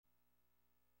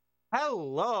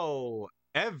Hello,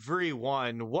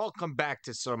 everyone. Welcome back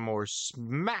to some more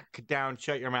SmackDown.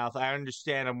 Shut your mouth. I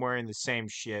understand I'm wearing the same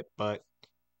shit, but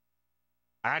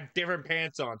I had different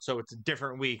pants on, so it's a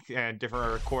different week and a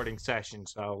different recording session.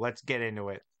 So let's get into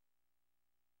it.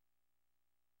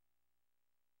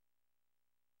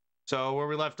 So where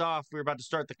we left off, we were about to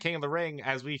start the King of the Ring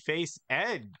as we face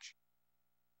Edge.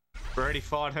 We already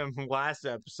fought him last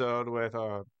episode with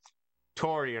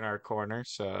Tori in our corner,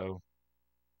 so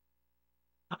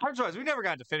I'm sorry, we never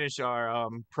got to finish our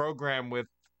program with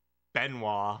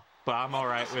Benoit, but I'm all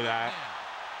right with that.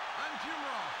 I'm Jim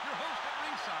Ross, your host at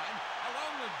ringside,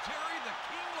 along with Jerry the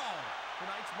King Long.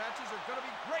 Tonight's matches are going to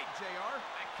be great, JR.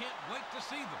 I can't wait to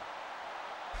see them.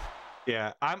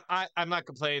 Yeah, I'm not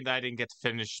complaining that I didn't get to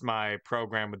finish my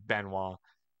program with Benoit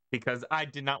because I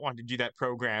did not want to do that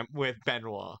program with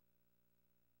Benoit.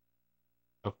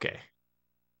 Okay.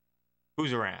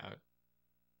 Who's around?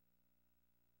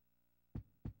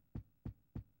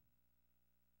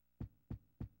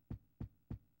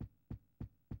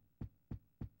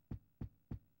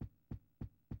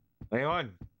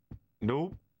 Anyone?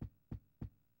 Nope.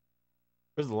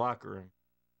 Where's the locker room?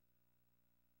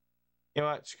 You know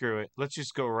what? Screw it. Let's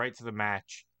just go right to the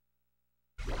match.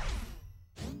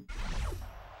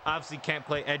 Obviously can't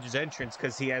play Edge's entrance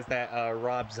because he has that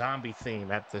Rob Zombie theme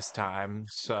at this time,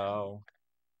 so...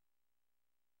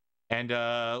 And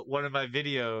one of my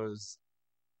videos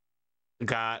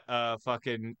got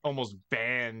fucking almost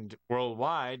banned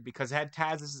worldwide because it had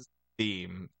Taz's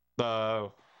theme.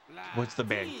 What's the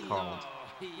band called?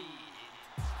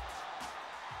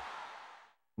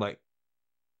 Like,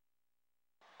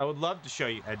 I would love to show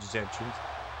you Edge's entrance,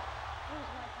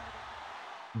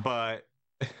 but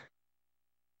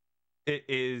it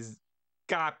is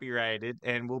copyrighted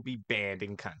and will be banned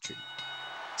in country.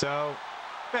 So,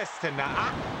 best to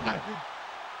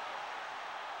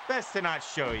not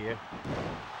show you,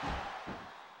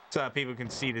 so people can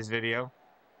see this video.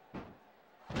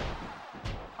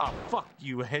 Oh, fuck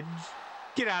you, Edge.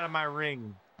 Get out of my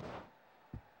ring.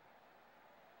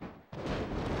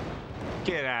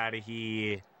 Get out of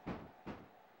here.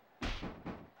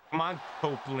 Come on,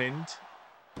 Copeland.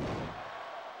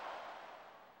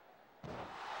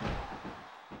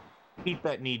 Keep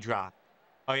that knee drop.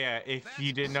 Oh yeah, if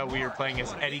you didn't know, we were playing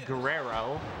as Eddie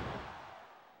Guerrero.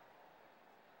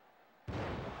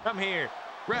 Come here,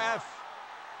 ref.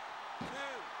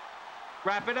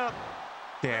 Wrap it up.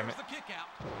 Damn it. The kick out.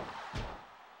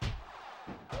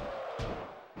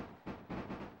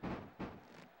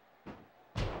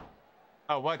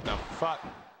 Oh, what the fuck?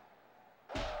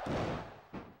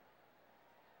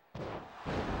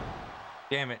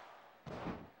 Damn it.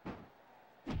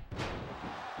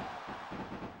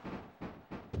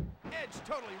 Edge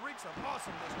totally reeks of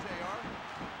awesomeness, JR.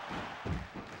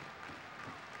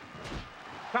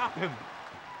 Stop him.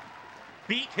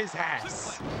 Beat his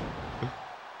ass.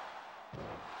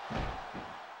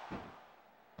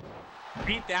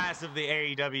 Beat the ass of the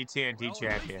AEW TNT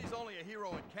champion. At least he's only a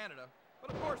hero in Canada, but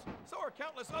of course, so are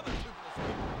countless other toothless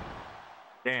people.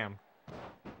 Damn.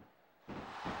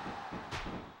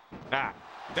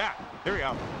 Here we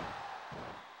go.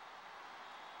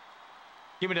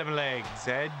 Give me them legs,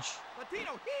 Edge.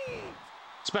 Latino heat.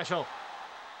 Special.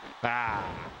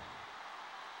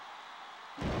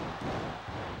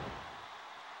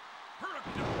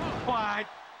 What?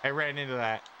 I ran into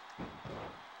that.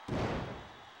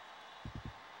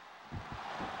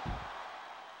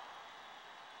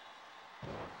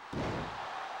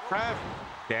 Crap.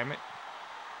 Damn it.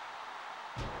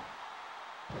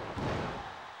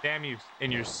 Damn you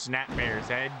and your snapmares,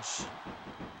 Edge.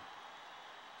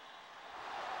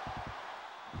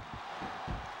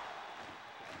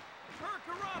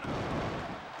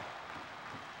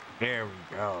 There we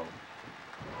go.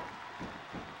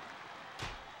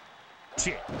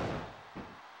 Shit.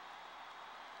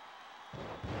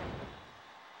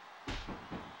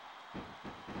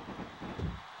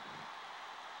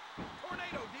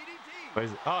 Tornado DDT. What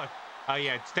is it? Oh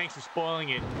yeah, thanks for spoiling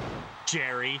it,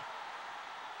 Jerry.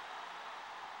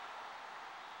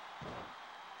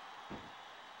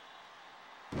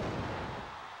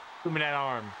 Give me that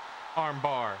arm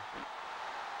bar.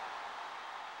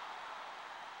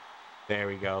 There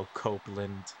we go,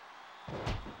 Copeland.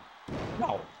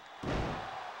 No.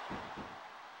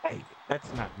 Hey,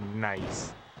 that's not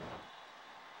nice.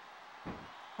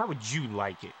 How would you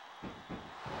like it?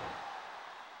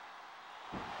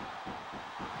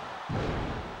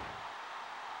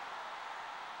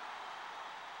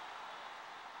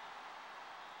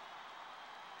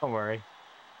 Don't worry.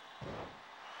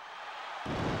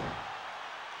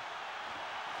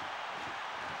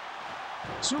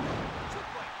 Super.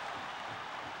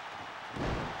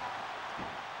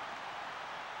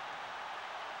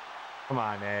 Come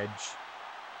on, Edge.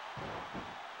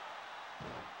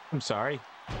 I'm sorry.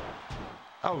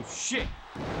 Oh, shit.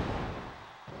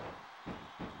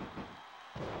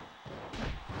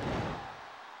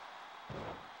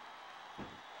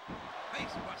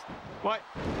 What?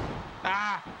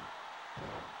 Ah!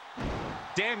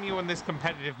 Damn you in this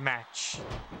competitive match.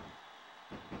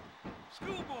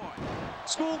 Schoolboy.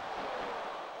 School. 1,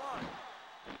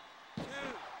 2,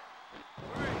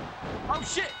 3. Oh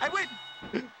shit! I win.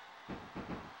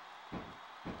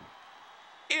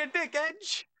 Eat a dick,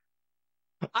 Edge.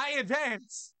 I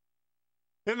advance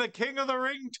in the King of the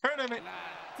Ring tournament.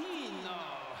 Latino.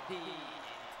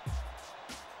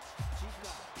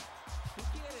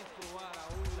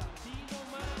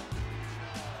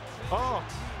 Oh.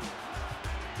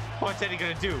 What's Eddie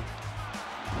gonna do?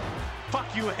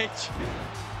 Fuck you, Edge.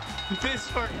 This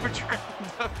for betrayal.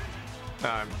 No,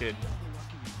 I'm kidding.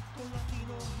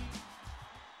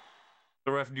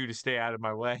 The ref knew to stay out of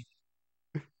my way.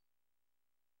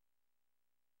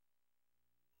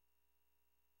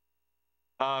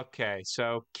 Okay,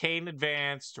 so Kane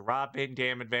advanced, Rob Van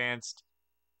Dam advanced.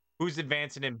 Who's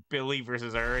advancing in Billy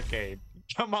versus Hurricane?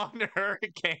 Come on,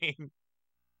 Hurricane.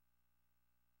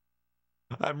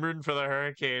 I'm rooting for the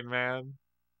Hurricane, man.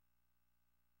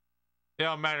 It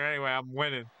don't matter anyway, I'm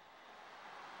winning.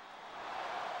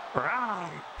 That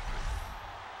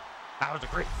was a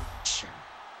great match.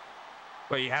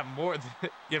 Well, you have more.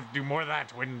 You have to do more of that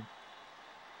to win.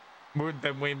 More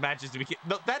than win matches to be.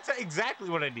 No, that's exactly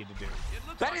what I need to do.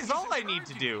 That is all I need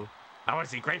to do. I want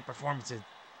to see great performances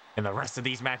in the rest of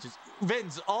these matches.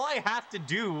 Vince, all I have to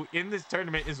do in this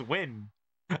tournament is win.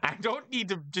 I don't need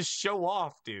to just show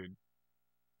off, dude.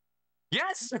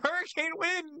 Yes, Hurricane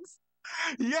wins.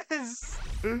 Yes.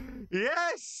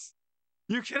 Yes.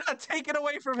 You cannot take it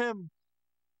away from him.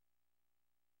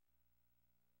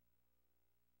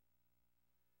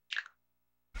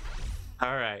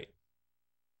 All right.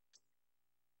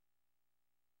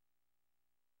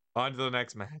 On to the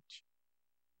next match.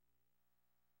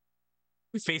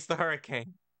 We face the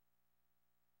Hurricane.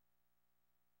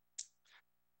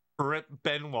 Rip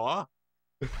Benoit.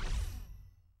 All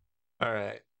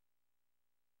right.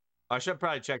 I should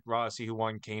probably check Raw to see who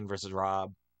won Kane versus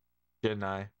Rob. Shouldn't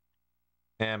I?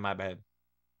 Yeah, my bad.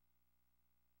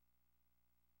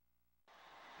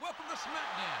 Welcome to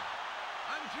SmackDown.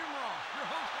 I'm Jim Ross, your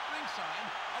host at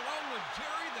ringside, along with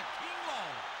Jerry the King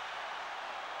Lawler.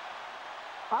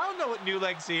 I don't know what New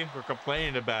Legacy were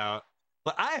complaining about,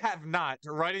 but I have not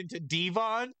run into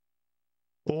Devon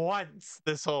once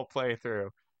this whole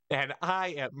playthrough, and I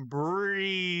am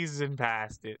breezing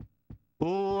past it.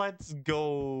 Let's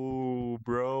go,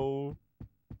 bro.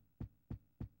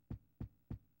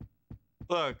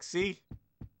 Look, see?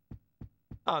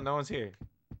 Oh, no one's here.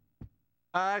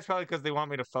 That's probably because they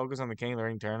want me to focus on the King of the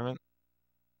Ring tournament.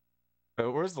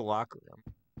 But where's the locker room?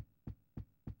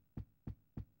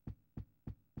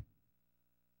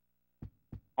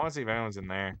 I want to see if anyone's in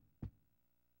there.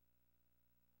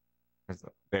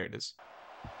 There it is.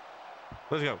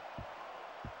 Let's go.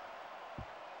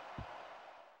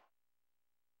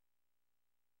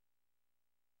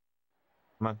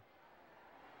 Come on.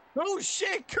 Oh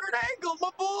shit, Kurt Angle, my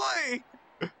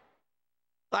boy!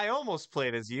 I almost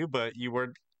played as you, but you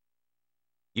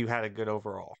had a good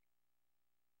overall.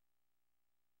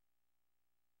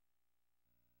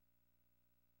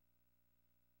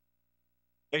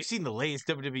 Have you seen the latest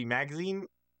WWE magazine,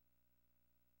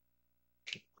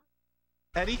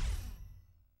 Eddie?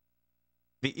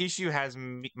 The issue has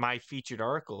my featured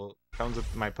article. Comes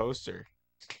with my poster.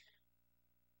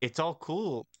 It's all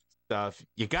cool stuff.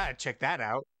 You gotta check that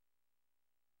out.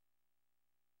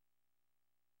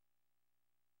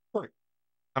 Look,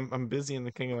 I'm busy in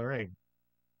the King of the Ring.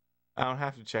 I don't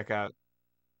have to check out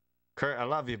Kurt. I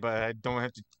love you, but I don't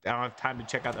have time to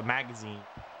check out the magazine.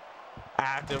 I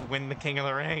have to win the King of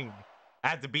the Ring. I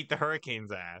have to beat the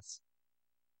Hurricane's ass.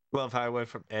 Love how I went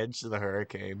from Edge to the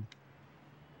Hurricane.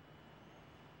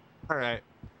 All right.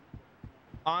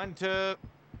 On to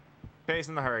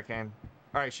facing the Hurricane.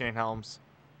 All right, Shane Helms.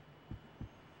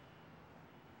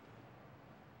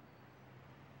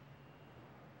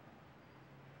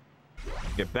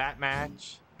 Get that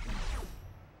match.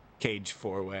 Cage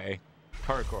 4-way.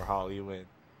 Hardcore Holly win.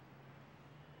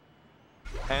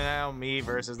 And now me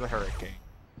versus the Hurricane.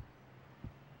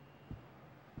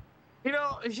 You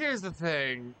know, here's the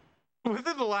thing.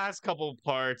 Within the last couple of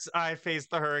parts, I faced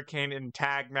the Hurricane in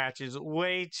tag matches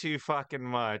way too fucking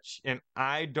much, and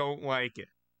I don't like it.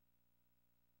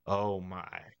 Oh my.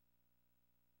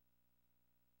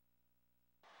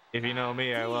 If you know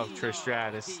me, I love Trish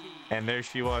Stratus. And there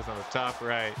she was on the top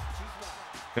right.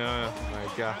 Oh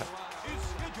my god. Is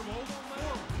scheduled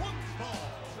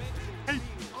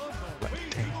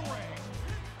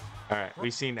All right,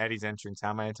 we've seen Eddie's entrance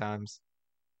how many times?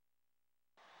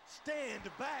 Stand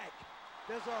back.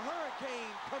 There's a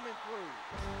hurricane coming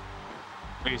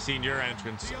through. We've seen your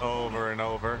entrance over and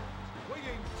over.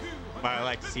 But I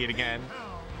like to see it again.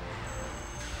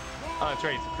 Oh, that's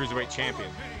right, he's the Cruiserweight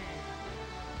champion.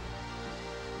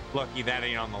 Lucky that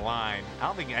ain't on the line. I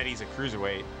don't think Eddie's a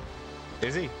Cruiserweight.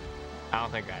 Is he? I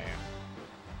don't think I am.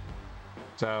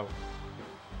 So,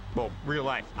 well, real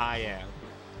life, I am.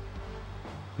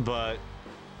 But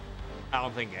I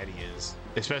don't think Eddie is,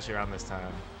 especially around this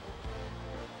time.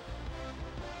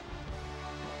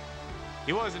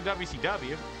 He was in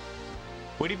WCW.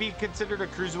 Would he be considered a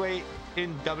Cruiserweight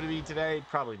in WWE today?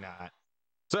 Probably not.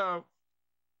 So,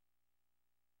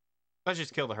 let's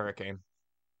just kill the Hurricane.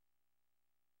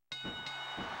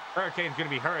 Hurricane's gonna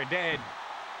be her dead.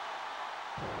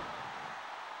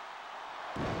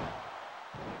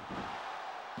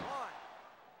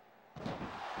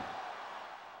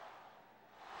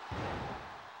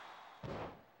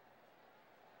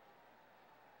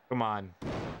 Come on.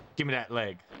 Give me that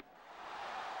leg.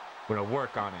 We're gonna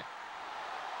work on it.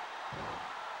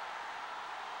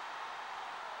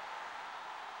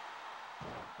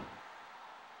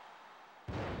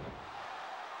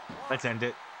 Let's end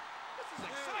it. This is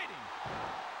exciting.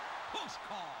 Close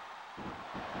call.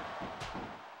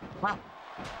 Wow.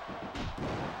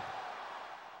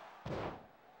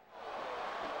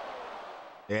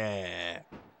 Yeah.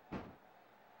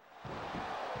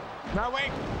 No,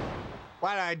 wait.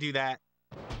 Why did I do that?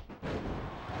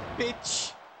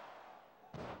 Bitch.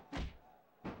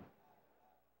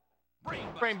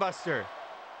 Brainbuster.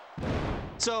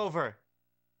 It's over.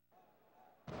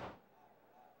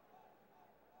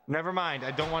 Never mind. I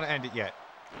don't want to end it yet.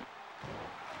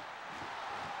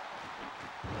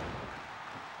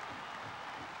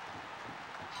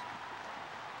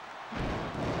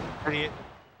 Idiot.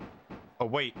 Oh,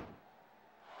 wait.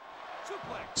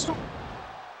 Suplex.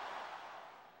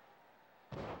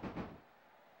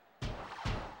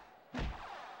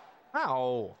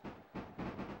 Ow.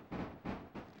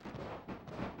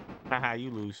 Haha,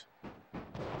 you lose.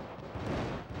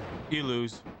 You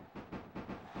lose.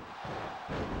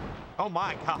 Oh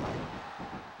my god.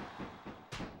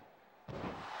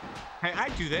 Hey, I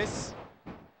do this.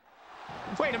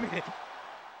 Wait a minute.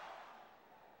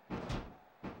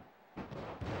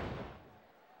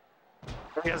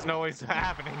 He doesn't know what's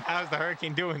happening. How's the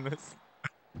Hurricane doing this?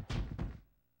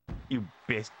 You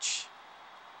bitch.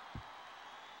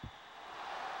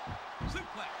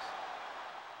 Suplex.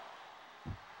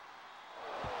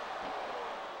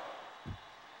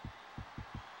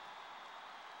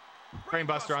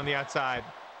 Brainbuster on the outside.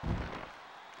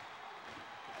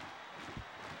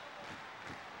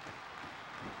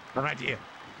 An idea.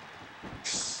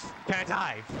 Can I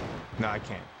dive? No, I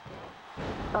can't.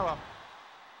 Oh well.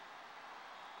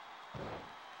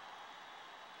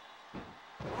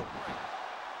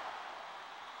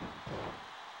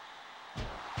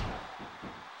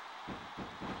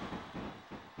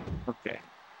 Okay.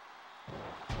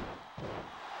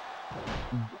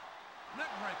 Neck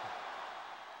breaker.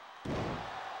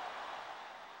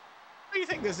 What do you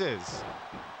think this is?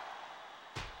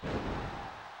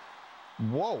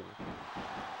 Whoa.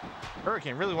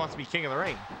 Hurricane really wants to be king of the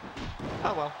ring.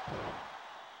 Oh well.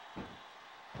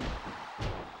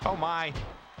 Oh my.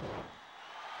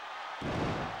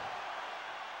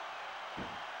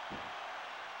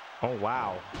 Oh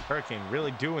wow. Hurricane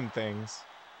really doing things.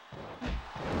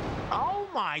 Oh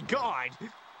my god.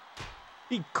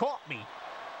 He caught me.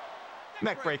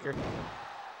 Neckbreaker.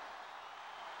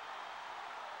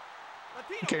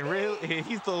 Okay, really?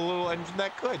 He's the little engine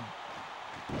that could.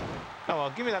 Oh well,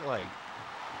 give me that leg.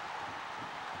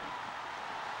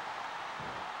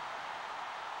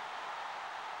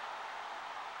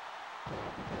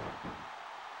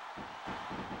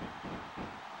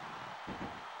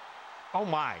 Oh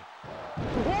my.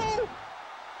 Whoa!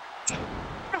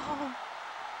 Oh.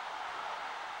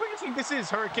 What do you think this is,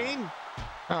 Hurricane?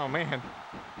 Oh man.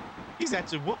 He's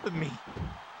actually whooping me.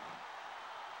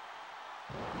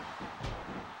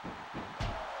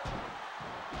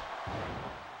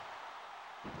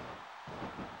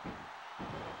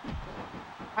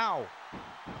 Ow.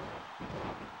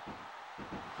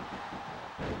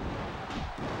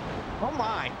 Oh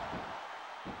my.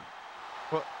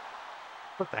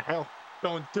 What the hell?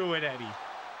 Don't do it, Eddie.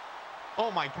 Oh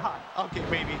my god. Okay,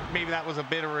 maybe that was a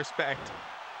bit of respect.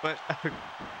 But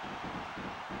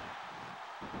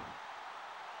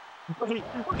wait.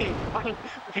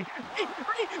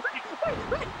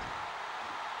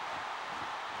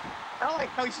 I like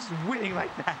how he's just winning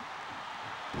like that.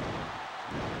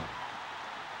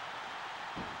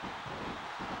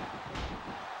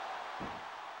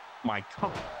 my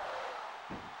God.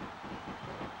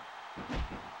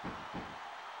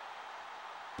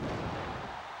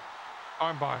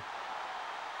 Armbar.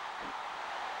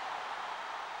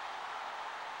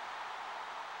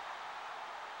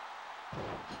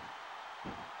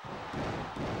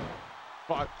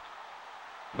 Fuck.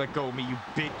 Let go of me, you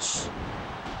bitch.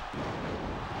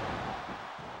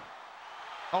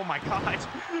 Oh my God.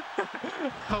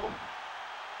 Oh.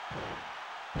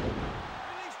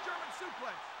 Release German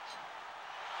suplex.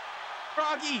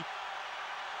 Froggy.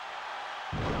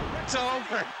 It's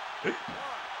over.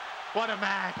 What a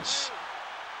match.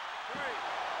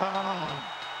 Oh.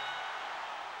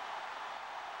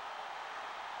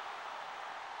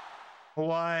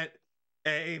 What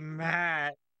a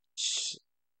match.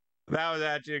 That was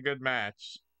actually a good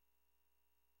match.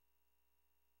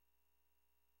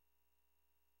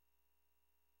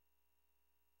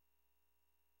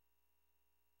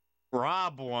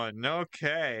 Rob won.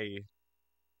 Okay.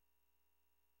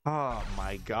 Oh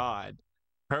my God.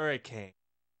 Hurricane.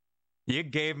 You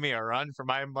gave me a run for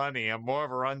my money. I'm more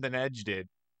of a run than Edge did.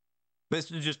 This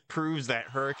just proves that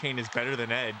Hurricane is better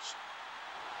than Edge.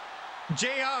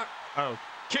 JR. Oh,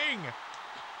 King.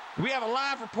 We have a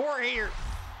live report here.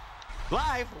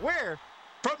 Live? Where?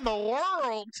 From the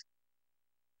world.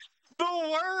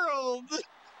 The world.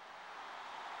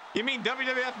 You mean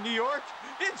WWF New York?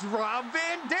 It's Rob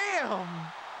Van Dam.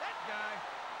 That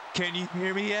guy. Can you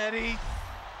hear me, Eddie?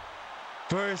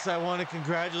 First, I want to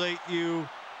congratulate you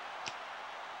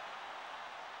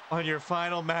on your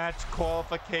final match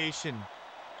qualification.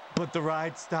 But the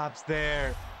ride stops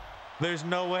there. There's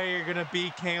no way you're going to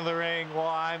beat King of the Ring while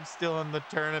I'm still in the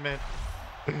tournament.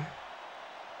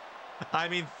 I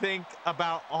mean, think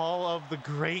about all of the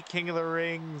great King of the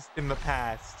Rings in the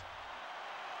past.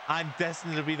 I'm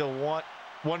destined to be the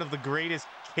one of the greatest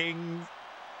kings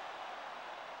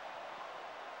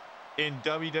in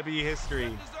WWE history.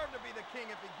 Doesn't deserve to be the king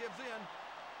if he gives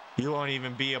in. You won't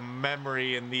even be a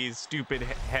memory in these stupid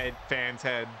fans'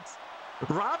 heads.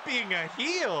 Rob being a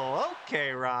heel.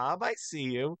 Okay, Rob, I see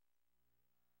you.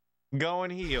 Going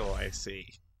heel, I see.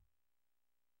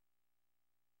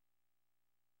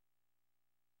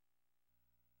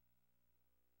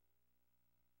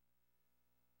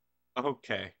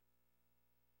 Okay.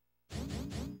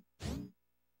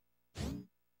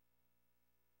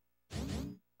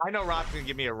 I know Rob's gonna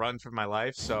give me a run for my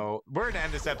life, so we're gonna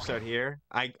end this episode here.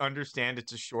 I understand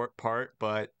it's a short part,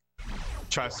 but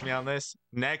trust me on this.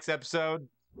 Next episode,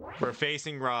 we're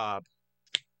facing Rob.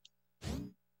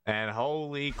 And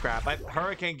holy crap,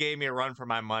 Hurricane gave me a run for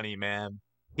my money, man.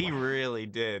 He really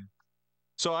did.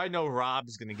 So I know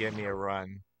Rob's gonna give me a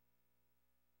run.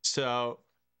 So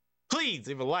please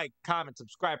leave a like, comment,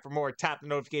 subscribe for more. Tap the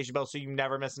notification bell so you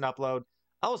never miss an upload.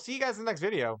 I will see you guys in the next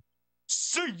video.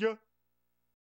 See ya!